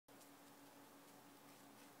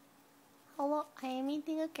Hello, I am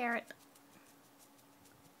eating a carrot.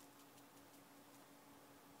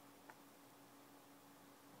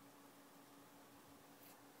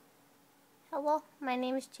 Hello, my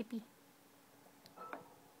name is Chippy.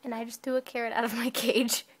 And I just threw a carrot out of my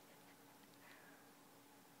cage.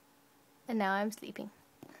 And now I'm sleeping.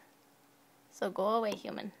 So go away,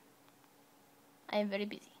 human. I am very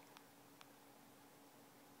busy.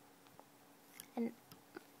 And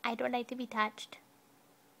I don't like to be touched.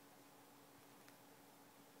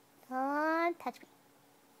 Don't touch me.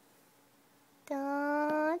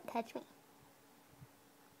 Don't touch me.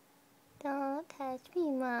 Don't touch me,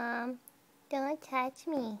 Mom. Don't touch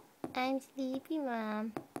me. I'm sleepy,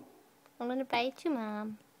 Mom. I'm gonna bite you,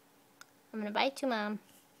 Mom. I'm gonna bite you, Mom.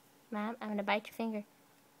 Mom, I'm gonna bite your finger.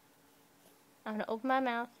 I'm gonna open my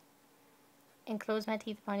mouth and close my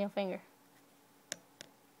teeth upon your finger.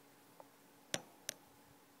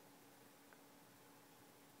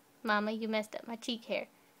 Mama, you messed up my cheek hair.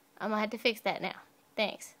 I'm gonna have to fix that now.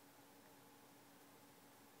 Thanks.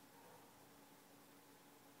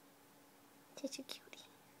 Such a cutie.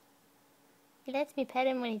 He lets me pet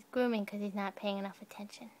him when he's grooming because he's not paying enough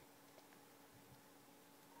attention.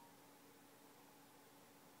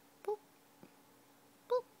 Boop.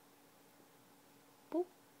 Boop. Boop.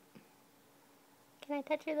 Can I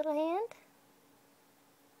touch your little hand?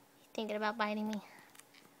 He's thinking about biting me.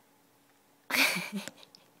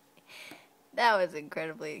 That was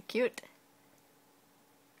incredibly cute.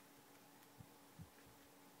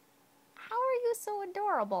 How are you so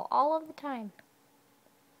adorable all of the time?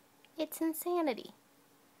 It's insanity.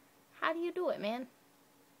 How do you do it, man?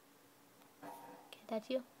 Can I touch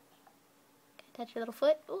you? Can I touch your little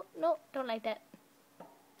foot? Oh, no, don't like that.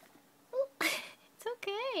 Ooh, it's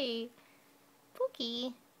okay.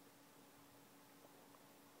 Pookie.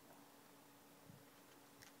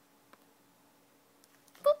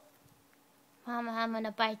 Boop. Mama, I'm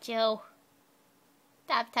gonna bite you.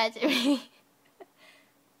 Stop touching me.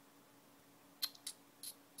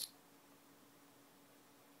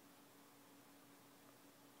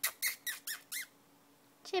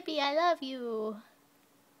 Chippy, I love you.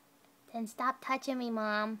 Then stop touching me,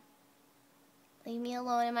 Mom. Leave me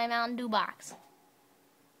alone in my Mountain Dew box.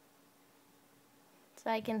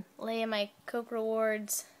 So I can lay in my Coke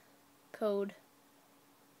Rewards code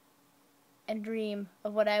and dream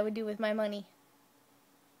of what I would do with my money.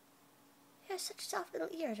 You have such soft little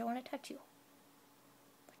ears. I want to touch you.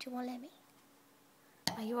 But you won't let me.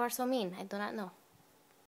 Why you are so mean? I do not know.